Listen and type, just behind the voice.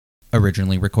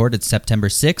Originally recorded September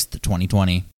 6th,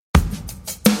 2020.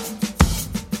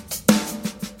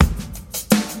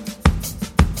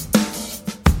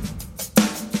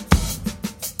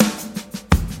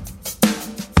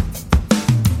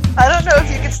 I don't know if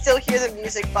you can still hear the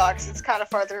music box. It's kind of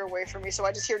farther away from me, so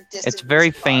I just hear distant. It's very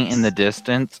music faint box. in the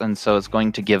distance, and so it's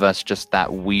going to give us just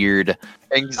that weird,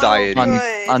 Anxiety.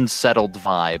 Good. unsettled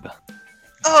vibe.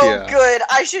 Oh, Yeah. good.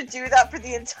 I should do that for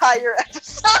the entire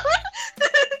episode.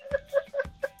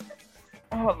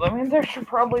 Oh, that means I should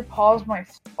probably pause my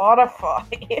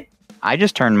Spotify. I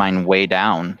just turned mine way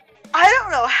down. I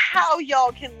don't know how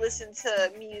y'all can listen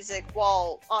to music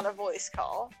while on a voice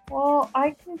call. Well,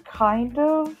 I can kind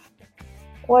of.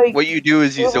 Like, What you do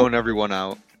is you zone everyone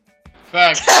out.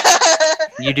 Facts.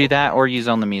 You do that, or you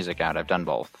zone the music out. I've done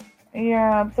both.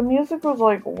 yeah, the music was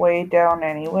like way down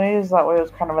anyways. That way it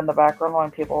was kind of in the background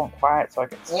when people went quiet so I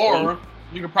could sleep. Or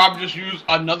you could probably just use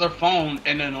another phone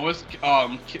and a noise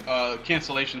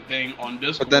cancellation thing on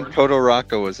Discord. But then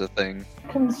Todorako was a thing.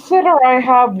 Consider I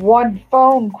have one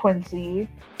phone, Quincy.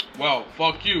 Well,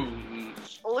 fuck you.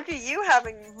 Look at you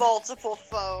having multiple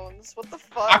phones. What the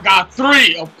fuck? I got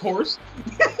 3, of course.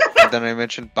 And then I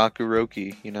mentioned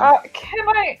Bakuroki, you know? Can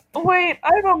I... Wait,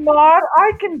 I'm a mod.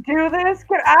 I can do this.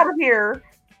 Get out of here.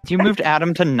 You moved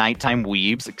Adam to nighttime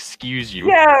weebs. Excuse you.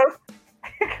 Yes.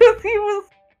 Because he was...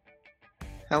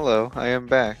 Hello, I am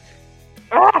back.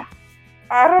 Ah,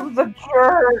 Adam's a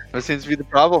jerk. What seems to be the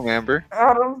problem, Amber?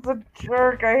 Adam's a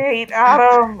jerk. I hate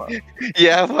Adam.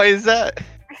 Yeah, why is that?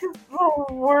 He's the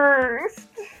worst.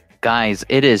 Guys,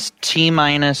 it is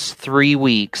T-minus 3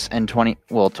 weeks and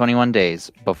 21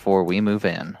 days before we move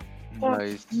in.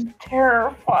 Nice. That's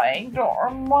terrifying. Don't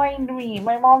remind me.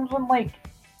 My mom's been like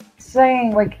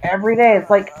saying like every day. It's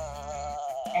like,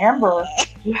 Amber,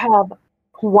 you have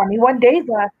 21 days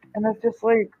left, and it's just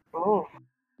like, oh.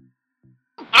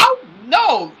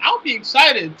 I'll be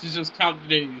excited to just count the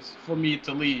days for me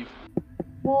to leave.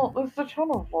 Well, it's the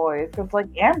tone of voice. It's like,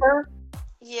 Amber.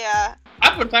 Yeah. I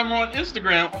put a timer on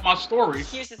Instagram on my story.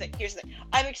 Here's the thing.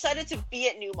 I'm excited to be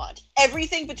at Newmont.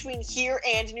 Everything between here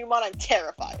and Newmont, I'm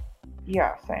terrified.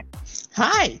 Yeah, same.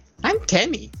 Hi, I'm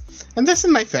Kenny, and this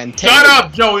is my friend Kenny. Shut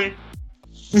up, Joey.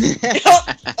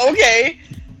 Okay.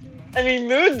 I mean,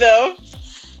 mood though.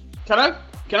 Can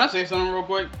I say something real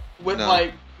quick?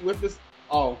 No. With this.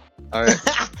 Oh, Alright.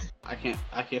 I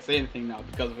can't say anything now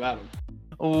because of Adam.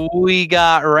 We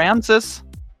got Ramses.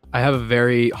 I have a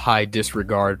very high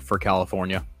disregard for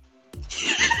California.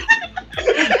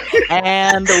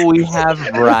 And we have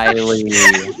Riley.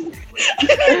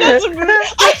 That's a mood.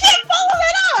 I can't follow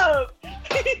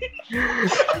it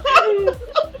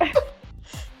up.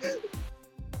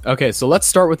 Okay, so let's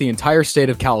start with the entire state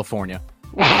of California.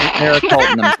 Eric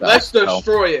Colton himself, Let's so.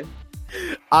 destroy it.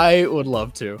 I would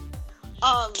love to.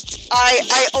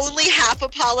 I only half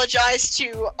apologize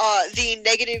to the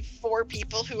 -4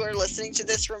 people who are listening to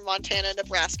this from Montana,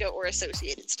 Nebraska, or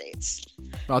associated states.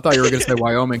 I thought you were going to say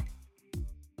Wyoming.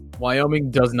 Wyoming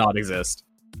does not exist.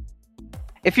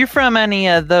 If you're from any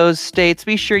of those states,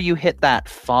 be sure you hit that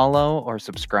follow or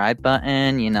subscribe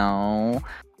button. You know,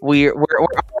 we're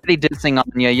already dissing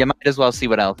on you. You might as well see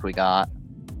what else we got.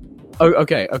 Oh,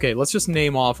 okay. Let's just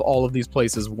name off all of these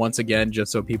places once again,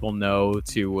 just so people know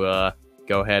to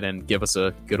go ahead and give us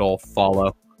a good old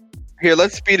follow. Here,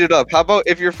 let's speed it up. How about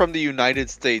if you're from the United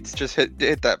States, just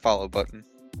hit that follow button.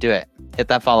 Do it. Hit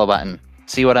that follow button.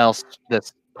 See what else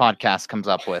this podcast comes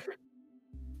up with.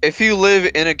 If you live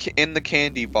in the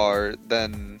candy bar,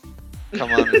 then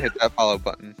come on and hit that follow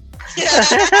button.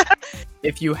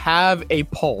 If you have a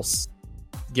pulse,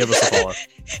 give us a follow.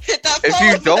 Hit that If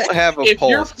follow you don't button. have a If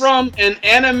you're pulse, from an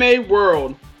anime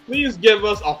world, please give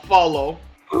us a follow.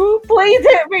 Please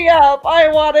hit me up. I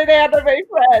want an anime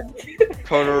friend.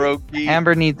 Todoroki.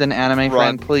 Amber needs an anime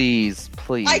Run. friend. Please.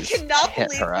 I cannot hit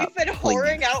believe her we've up, been please.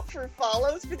 whoring out for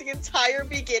follows for the entire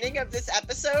beginning of this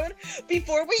episode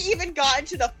before we even got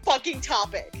into the fucking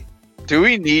topic. Do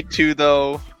we need to,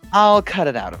 though? I'll cut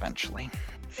it out eventually.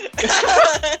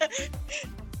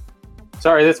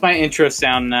 Sorry, that's my intro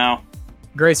sound now.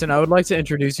 Grayson, I would like to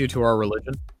introduce you to our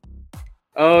religion,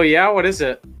 Oh, yeah? What is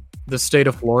it? the state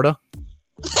of Florida.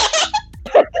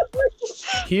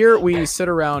 Here we sit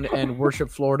around and worship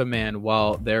Florida Man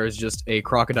while there is just a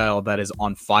crocodile that is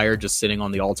on fire just sitting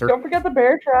on the altar. Don't forget the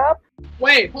bear trap.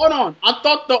 Wait, hold on. I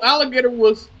thought the alligator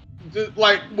was just,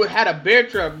 had a bear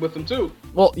trap with him too.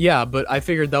 Well, yeah, but I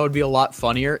figured that would be a lot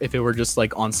funnier if it were just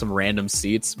like on some random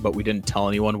seats, but we didn't tell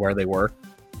anyone where they were.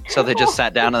 So they just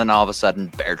sat down and then all of a sudden,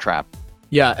 bear trap.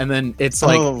 Yeah, and then it's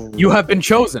like, Oh. you have been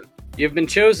chosen. You've been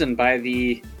chosen by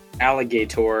the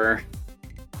alligator.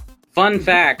 Fun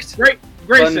fact.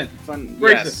 Grayson, Fun,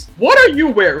 Grayson, yes. what are you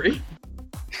wearing?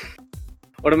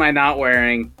 What am I not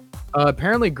wearing?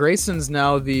 Apparently, Grayson's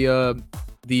now the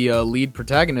lead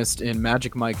protagonist in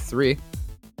Magic Mike 3.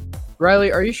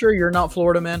 Riley, are you sure you're not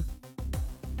Florida Man?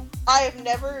 I have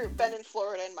never been in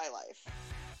Florida in my life.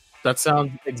 That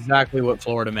sounds exactly what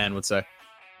Florida Man would say.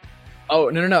 Oh,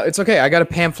 no, it's okay. I got a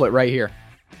pamphlet right here.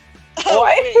 Oh,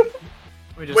 What?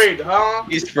 wait. Wait, huh?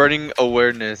 He's spreading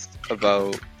awareness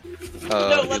about.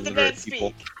 No, let the man illiterate speak.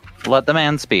 people. Let the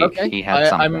man speak. Okay, He had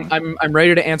something. I'm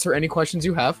ready to answer any questions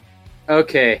you have.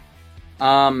 Okay.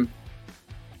 Checklist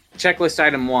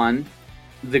item 1.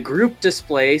 The group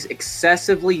displays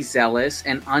excessively zealous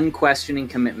and unquestioning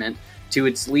commitment to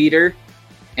its leader,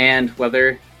 and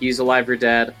whether he's alive or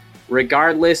dead,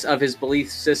 regardless of his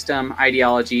belief system,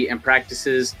 ideology, and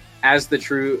practices the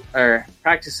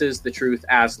truth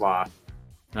as law.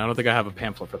 I don't think I have a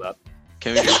pamphlet for that.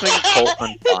 Can we just make a cult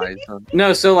unwise?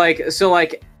 No,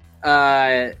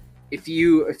 if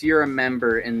you're a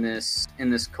member in this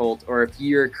cult, or if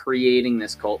you're creating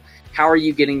this cult, how are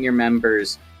you getting your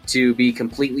members to be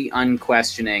completely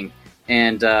unquestioning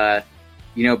and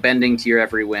bending to your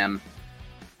every whim?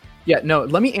 Yeah, no,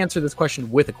 let me answer this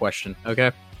question with a question,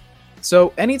 okay?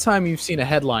 So, anytime you've seen a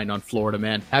headline on Florida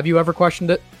Man, have you ever questioned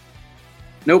it?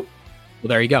 Nope. Well,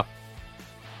 there you go.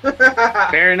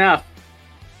 Fair enough.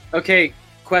 Okay,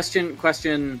 question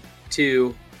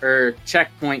 2, or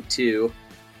checkpoint 2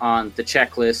 on the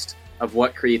checklist of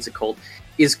what creates a cult.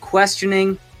 Is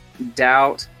questioning,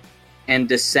 doubt, and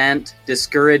dissent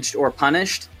discouraged or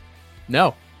punished?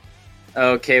 No.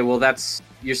 Okay, well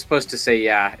you're supposed to say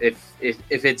yeah if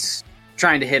it's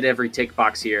trying to hit every tick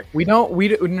box here. We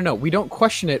don't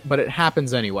question it, but it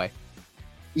happens anyway.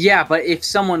 Yeah, but if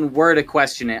someone were to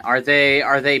question it, are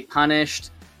they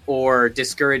punished or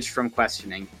discouraged from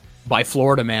questioning? By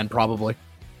Florida Man, probably.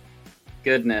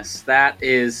 Goodness, that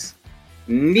is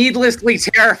needlessly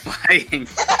terrifying.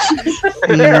 That's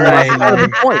part of the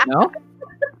point, no?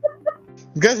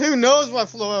 Because who knows what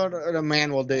Florida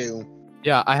Man will do?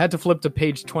 Yeah, I had to flip to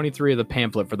page 23 of the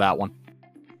pamphlet for that one.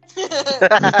 20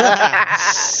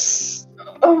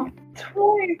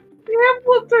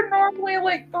 pamphlets are normally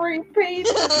like 3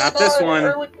 pages. Not this one.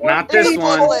 Or, like, Not page. this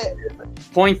one.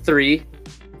 Point 3.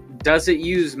 Does it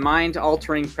use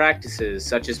mind-altering practices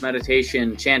such as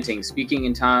meditation, chanting, speaking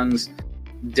in tongues,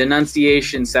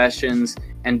 denunciation sessions,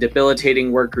 and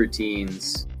debilitating work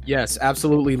routines? Yes,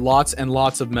 absolutely. Lots and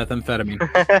lots of methamphetamine.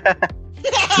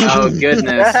 Oh,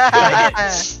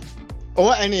 goodness.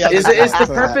 Or any other. Is the for that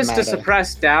purpose to matter.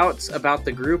 suppress doubts about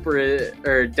the group,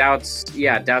 or doubts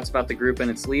about the group and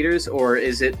its leaders, or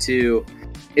is it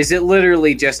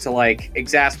literally just to like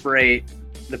exasperate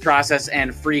the process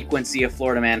and frequency of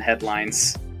Florida Man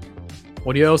headlines?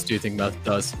 What else do you think that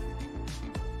does?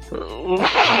 You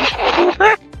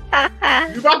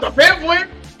got the pamphlet?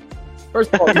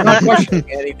 First of all, you're not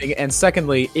questioning anything, and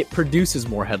secondly, it produces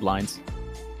more headlines.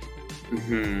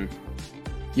 Mm-hmm.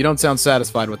 You don't sound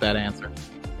satisfied with that answer.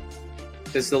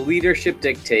 Does the leadership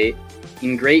dictate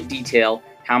in great detail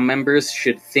how members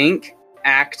should think,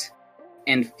 act,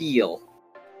 and feel?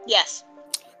 Yes.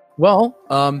 Well,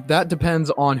 that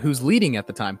depends on who's leading at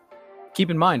the time. Keep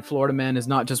in mind, Florida Man is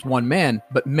not just one man,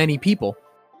 but many people,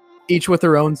 each with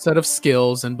their own set of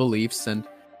skills and beliefs and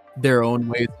their own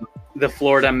ways. The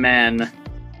Florida Men.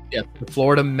 Yeah, the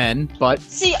Florida Men, but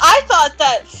See, I thought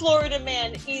that Florida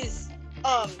Man is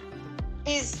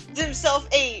himself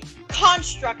a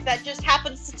construct that just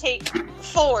happens to take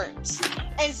forms.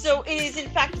 And so it is in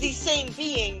fact the same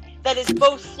being that is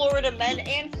both Florida Men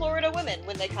and Florida Women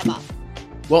when they come up.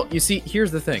 well, you see,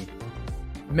 here's the thing.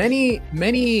 Many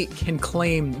can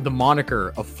claim the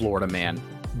moniker of Florida Man,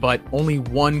 but only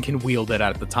one can wield it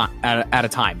at a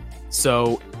time.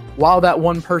 So, while that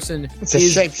one person It's a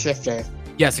is shapeshifter.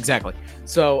 Yes, exactly.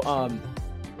 So,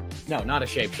 no, not a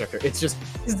shapeshifter. It's just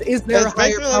is there a It's higher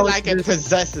basically power like to it this?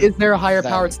 possesses. Is there a higher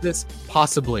them. power to this?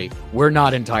 Possibly. We're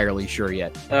not entirely sure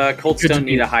yet. Cults Good to don't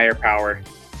be- need a higher power.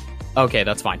 Okay,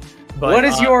 that's fine. But what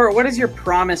is your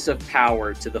promise of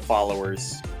power to the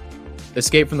followers?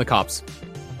 escape from the cops?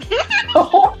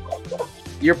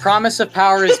 Your promise of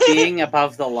power is being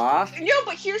above the law? No,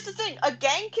 but here's the thing: a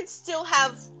gang can still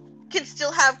have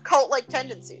cult-like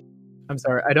tendencies. I'm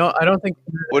sorry. I don't think.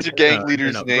 What's your gang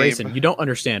leader's name? Grayson, you don't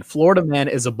understand. Florida Man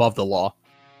is above the law.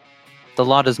 The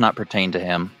law does not pertain to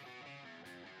him.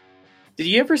 Did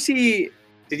you ever see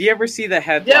the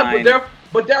headline? Yeah,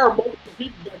 but there are multiple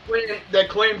people that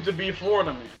claim to be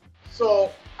Florida Man.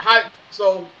 So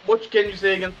what can you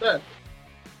say against that?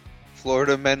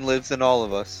 Florida Men lives in all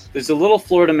of us. There's a little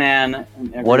Florida Man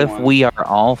in What if everyone. we are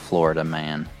all Florida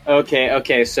Man?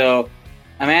 Okay, so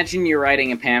imagine you're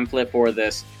writing a pamphlet for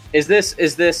this. Is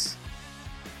this?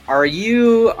 Are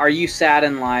you sad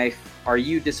in life? Are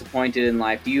you disappointed in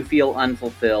life? Do you feel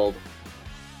unfulfilled?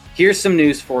 Here's some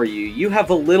news for you. You have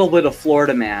a little bit of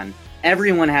Florida man.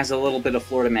 Everyone has a little bit of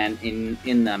Florida man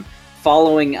in them.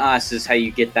 Following us is how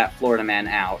you get that Florida man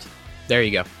out. There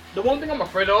you go. The one thing I'm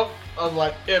afraid of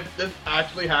like, if this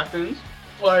actually happens,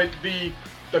 like, the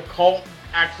cult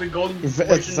actually goes into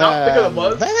situation, not because of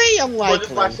us, very but unlikely.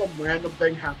 just like some random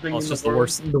thing happening. Well, it's in just the the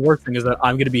worst. The worst thing is that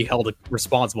I'm going to be held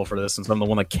responsible for this since I'm the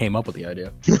one that came up with the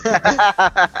idea.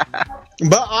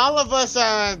 But all of us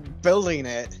are building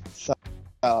it. So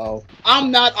I'm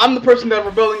not. I'm the person that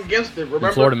rebelling against it.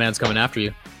 Remember? Florida man's coming after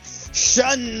you.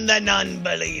 shun the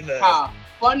non-believer. Ah,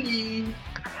 funny.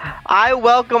 I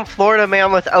welcome Florida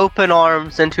man with open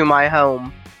arms into my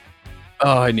home.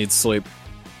 Oh, I need sleep.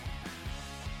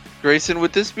 Grayson,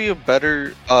 would this be a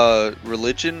better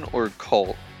religion or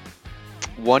cult?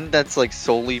 One that's like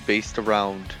solely based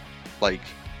around like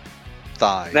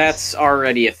thighs. That's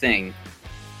already a thing.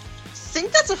 I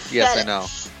think that's a fetish. Yes, I know.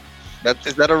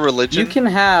 Is that a religion? You can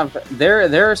have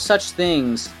there are such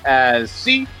things as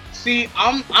See,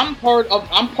 I'm part of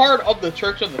the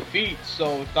Church of the Feet,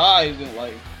 so thigh isn't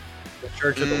like the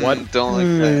Church of the what? Don't like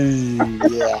that.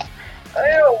 Yeah. I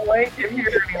don't like it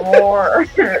here anymore.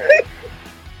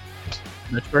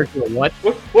 The Church of the what?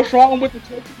 What's wrong with the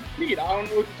Church of the Feet? I don't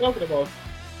know what you're talking about.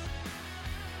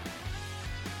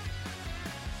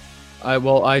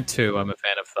 I too, I'm a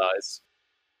fan of thighs.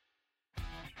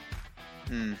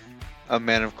 A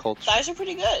man of culture. Thighs are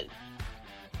pretty good.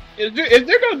 Is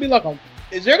there gonna be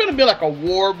like a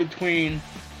war between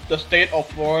the state of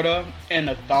Florida and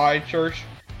the Thai Church?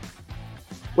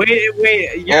 Wait,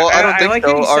 yeah, Well, I don't think like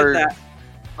so. how you said that.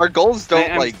 Our goals don't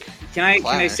Can I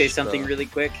clash, say something so. really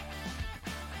quick?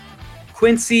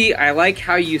 Quincy, I like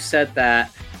how you said that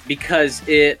because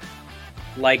it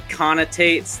like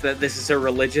connotates that this is a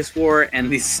religious war, and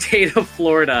the state of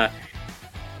Florida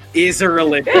is a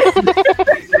religion.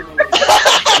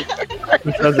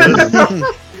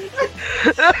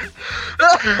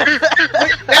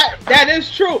 that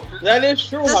is true. That is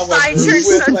true. The However, Thai Church with,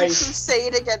 starts a like,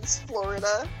 crusade against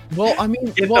Florida. Well, I mean,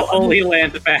 Get the Holy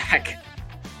Land back.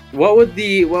 What would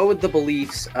the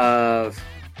beliefs of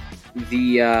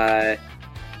the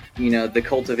the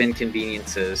cult of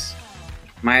inconveniences,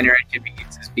 minor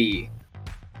inconveniences be?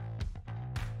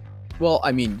 Well,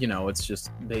 I mean, it's just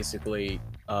basically,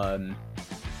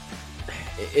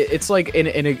 it's like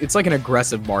it's like an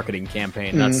aggressive marketing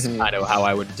campaign. That's kind of how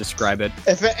I would describe it.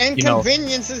 If it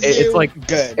inconveniences it's you, like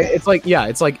good. It's like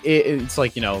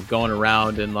going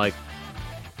around and like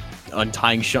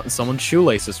untying someone's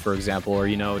shoelaces, for example, or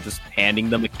just handing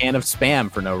them a can of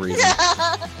Spam for no reason.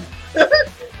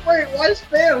 Wait, why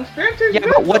Spam? Spam tastes Yeah,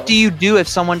 good, but what though. do you do if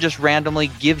someone just randomly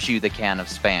gives you the can of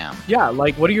Spam? Yeah,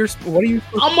 like what are you?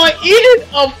 I'm gonna eat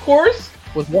it, of course.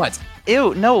 With what?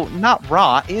 Ew, no, not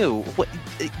raw. Ew,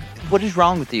 what is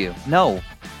wrong with you? No.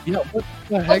 What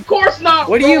the heck? Of course not.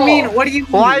 What do you raw. mean? What do you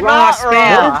mean? Why raw not Spam?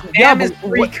 raw? Yeah, Spam is but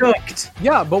what- pre-cooked.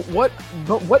 Yeah, but what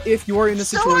if you are in a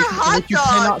So are situation in hot which you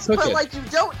cannot dogs, cook but it? like you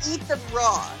don't eat them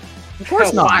raw. Of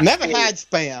course not. Watch Never me. had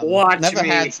Spam. Watch Never me.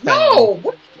 had Spam. No.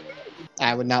 What?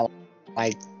 I would not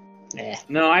like. Eh.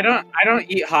 No, I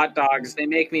don't eat hot dogs. They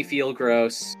make me feel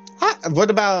gross. What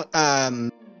about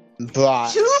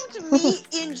broth? Tubed meat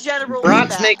in general.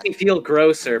 Brats is bad. make me feel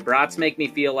grosser. Brats make me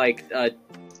feel like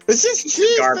It's just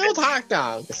cheese-filled garbage. hot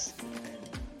dogs.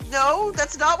 No,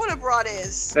 that's not what a brat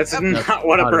is. that's A- not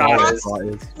what a Not brat at all is. what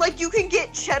it is. like you can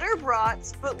get cheddar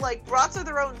brats, but like brats are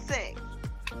their own thing.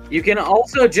 You can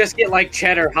also just get like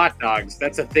cheddar hot dogs.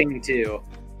 That's a thing too.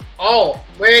 Oh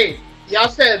wait, y'all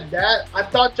said that. I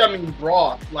thought y'all mean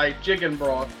broth, like chicken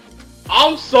broth.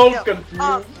 I'm so No,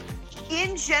 confused.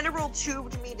 In general,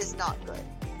 tubed meat is not good.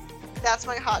 That's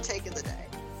my hot take of the day.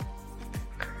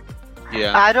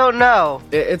 Yeah. I don't know.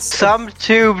 It's Some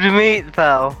tubed meat,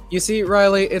 though. You see,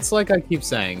 Riley, it's like I keep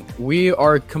saying, we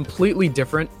are completely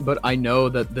different, but I know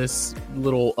that this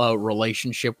little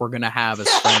relationship we're gonna have as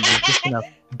friends is just gonna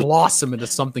blossom into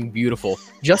something beautiful,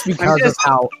 just because of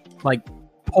how like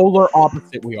polar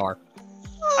opposite we are.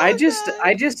 I just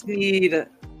need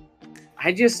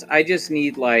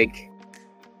like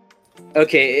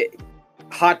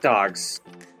hot dogs.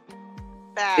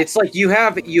 Bad. It's like you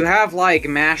have like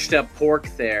mashed up pork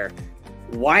there.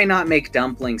 Why not make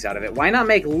dumplings out of it? Why not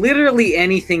make literally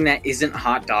anything that isn't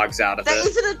hot dogs out of that it?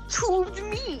 isn't a tubed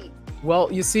meat. Well,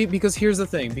 you see, because here's the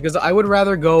thing, because I would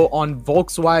rather go on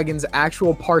Volkswagen's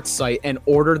actual parts site and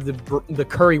order the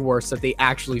currywurst that they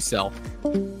actually sell.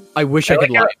 I wish I could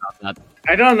lie about that.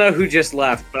 I don't know who just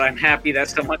left, but I'm happy that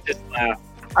someone just left.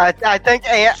 I think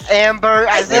Amber.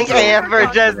 I think Amber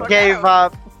just gave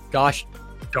up. Gosh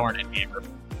darn it, Amber.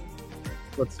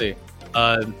 Let's see.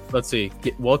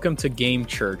 Welcome to Game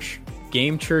Church.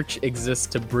 Game Church exists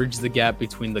to bridge the gap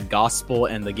between the gospel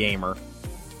and the gamer.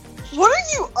 What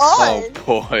are you on? Oh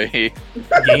boy.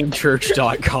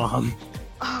 GameChurch.com.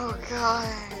 Oh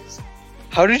god.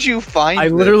 How did you find I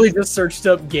this? literally just searched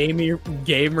up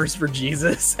gamers for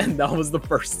Jesus, and that was the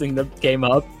first thing that came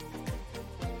up.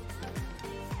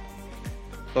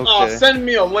 Okay. Oh, send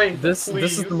me a link. This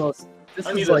please. is the most. This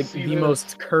I need is to like see the this.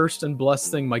 most cursed and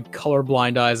blessed thing my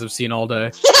colorblind eyes have seen all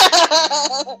day.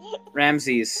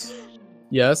 Ramses,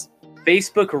 Yes.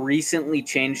 Facebook recently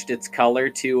changed its color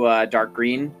to dark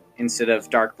green instead of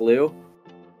dark blue.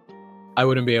 I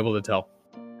wouldn't be able to tell.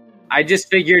 I just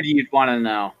figured you'd want to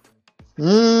know.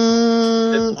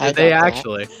 Did they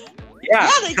actually? Yeah,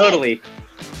 Yeah, they did. totally.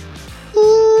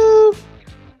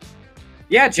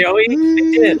 Yeah, Joey, they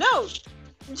did. No,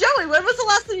 Joey, when was the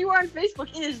last time you were on Facebook?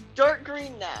 It is dark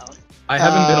green now. I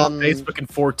haven't been on Facebook in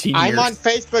 14 years. I'm on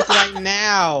Facebook right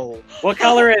now. What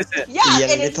color is it? Yeah, You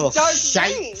it is little dark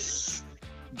shite.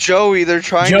 Joey, they're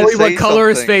trying to Joey, say what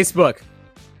color something. is Facebook?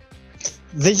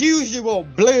 The usual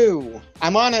blue.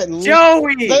 I'm on it.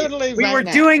 Joey, literally we right were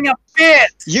now. doing a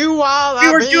bit. You all We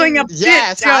are were being- doing a bit,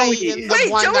 Yes, I Joey. am the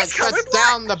Wait, one that Joey's shuts colorblind?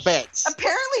 down the bits.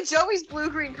 Apparently, Joey's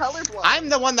blue-green colorblind. I'm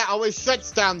the one that always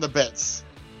shuts down the bits.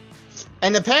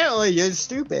 And apparently you're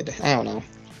stupid. I don't know.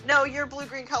 No, you're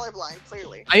blue-green colorblind.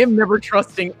 Clearly. I am never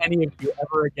trusting any of you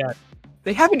ever again.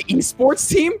 They have an esports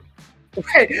team?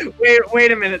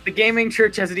 Wait a minute. The Gaming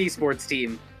Church has an esports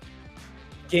team.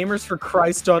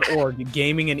 Gamersforchrist.org,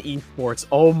 gaming and esports.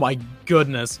 Oh my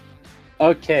goodness.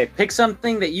 Okay, pick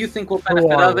something that you think will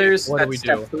benefit are we? others. What do That's we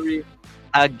step do?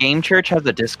 3. Game Church has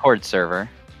a Discord server.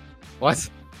 What?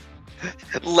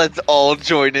 Let's all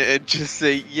join it and just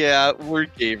say, yeah, we're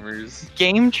gamers.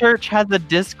 Game Church has a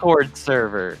Discord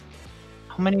server.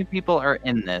 How many people are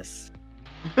in this?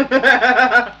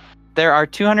 There are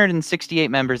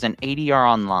 268 members and 80 are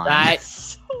online. That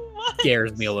So much.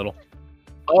 scares me a little.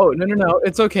 Oh, no.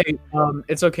 It's okay.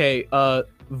 It's okay.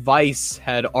 Vice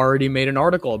had already made an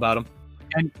article about him.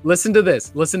 And listen to this.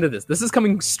 This is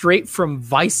coming straight from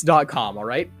Vice.com, all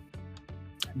right?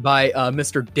 By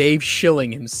Mr. Dave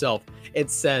Schilling himself. It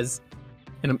says,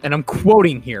 and I'm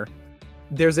quoting here,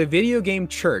 there's a video game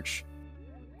church,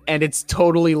 and it's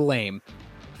totally lame.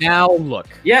 Now look.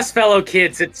 Yes, fellow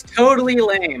kids, it's totally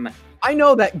lame. I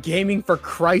know that gaming for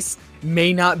Christ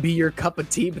may not be your cup of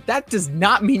tea, but that does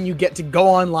not mean you get to go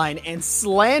online and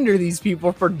slander these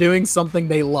people for doing something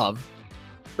they love.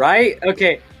 Right?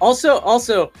 Okay.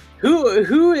 Also,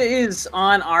 who is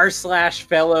on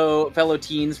r/fellow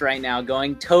teens right now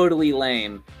going totally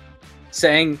lame,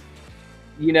 saying,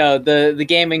 you know, the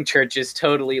gaming church is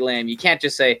totally lame. You can't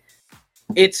just say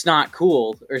it's not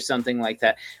cool or something like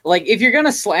that. Like, if you're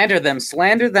gonna slander them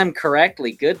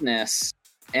correctly. Goodness,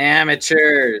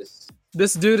 amateurs.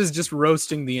 This dude is just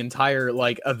roasting the entire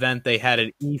event they had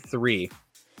at E3.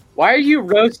 Why are you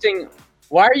roasting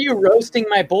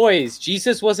my boys?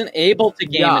 Jesus wasn't able to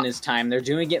game in his time. They're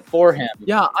doing it for him.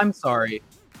 Yeah, I'm sorry.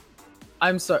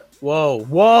 Whoa.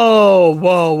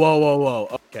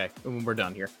 Okay, we're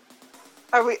done here.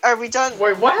 Are we done?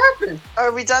 Wait, what happened?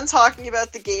 Are we done talking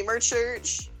about the gamer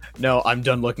church? No, I'm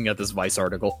done looking at this Vice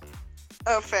article.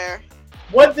 Oh, fair.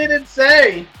 What did it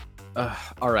say?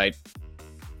 Alright.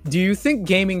 Do you think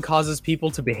gaming causes people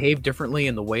to behave differently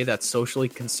in the way that socially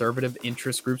conservative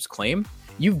interest groups claim?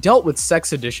 You've dealt with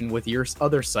Sex Edition with your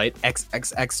other site,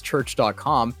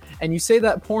 xxxchurch.com, and you say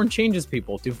that porn changes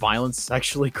people. Do violent,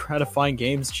 sexually gratifying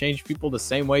games change people the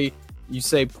same way you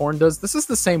say porn does? This is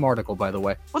the same article, by the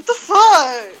way. What the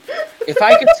fuck? If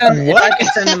I could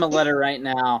send them a letter right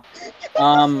now,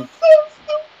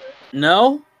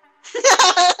 no.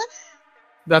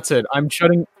 That's it. I'm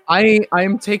shutting. I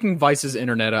am taking Vice's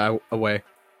internet away.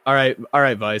 All right,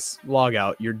 Vice, log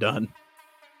out. You're done.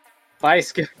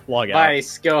 Vice, Log out.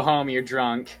 Vice, go home. You're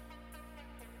drunk.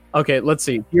 Okay, let's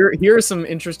see. Here are some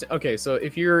interesting. Okay, so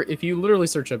if you literally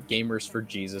search up Gamers for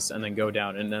Jesus and then go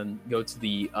down and then go to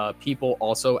the people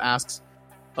also asks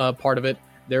part of it,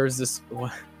 there's this.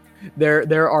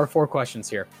 There are 4 questions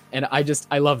here, and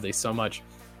I love these so much.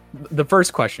 The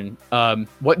first question: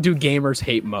 what do gamers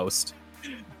hate most?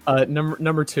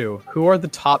 Number 2: who are the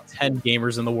top 10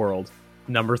 gamers in the world?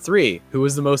 Number 3: who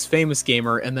is the most famous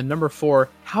gamer? And then number 4: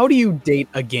 how do you date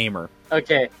a gamer?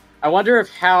 Okay, I wonder if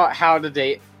how to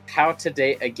date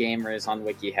a gamer is on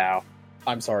WikiHow.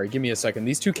 I'm sorry, give me a second.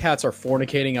 These 2 cats are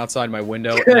fornicating outside my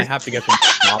window, and I have to get them to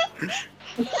stop.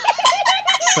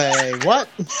 Say what?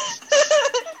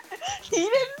 He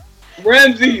didn't.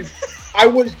 Ramses, I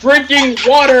was drinking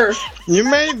water. You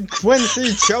made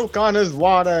Quincy choke on his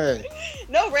water.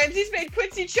 No, Ramses made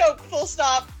Quincy choke. Full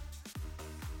stop.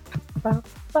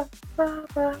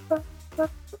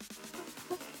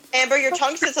 Amber, your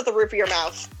tongue sits at the roof of your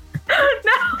mouth.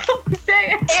 No,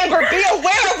 dang it. Amber, be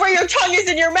aware of where your tongue is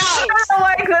in your mouth. I don't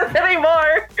like this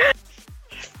anymore.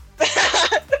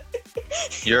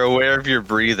 You're aware of your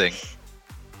breathing.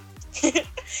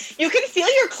 You can feel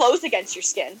your clothes against your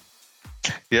skin.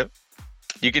 Yep.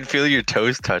 You can feel your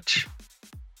toes touch.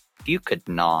 You could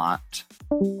not.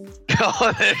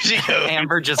 Oh, there she goes.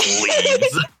 Amber just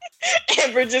leaves.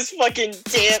 Amber just fucking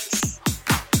dips.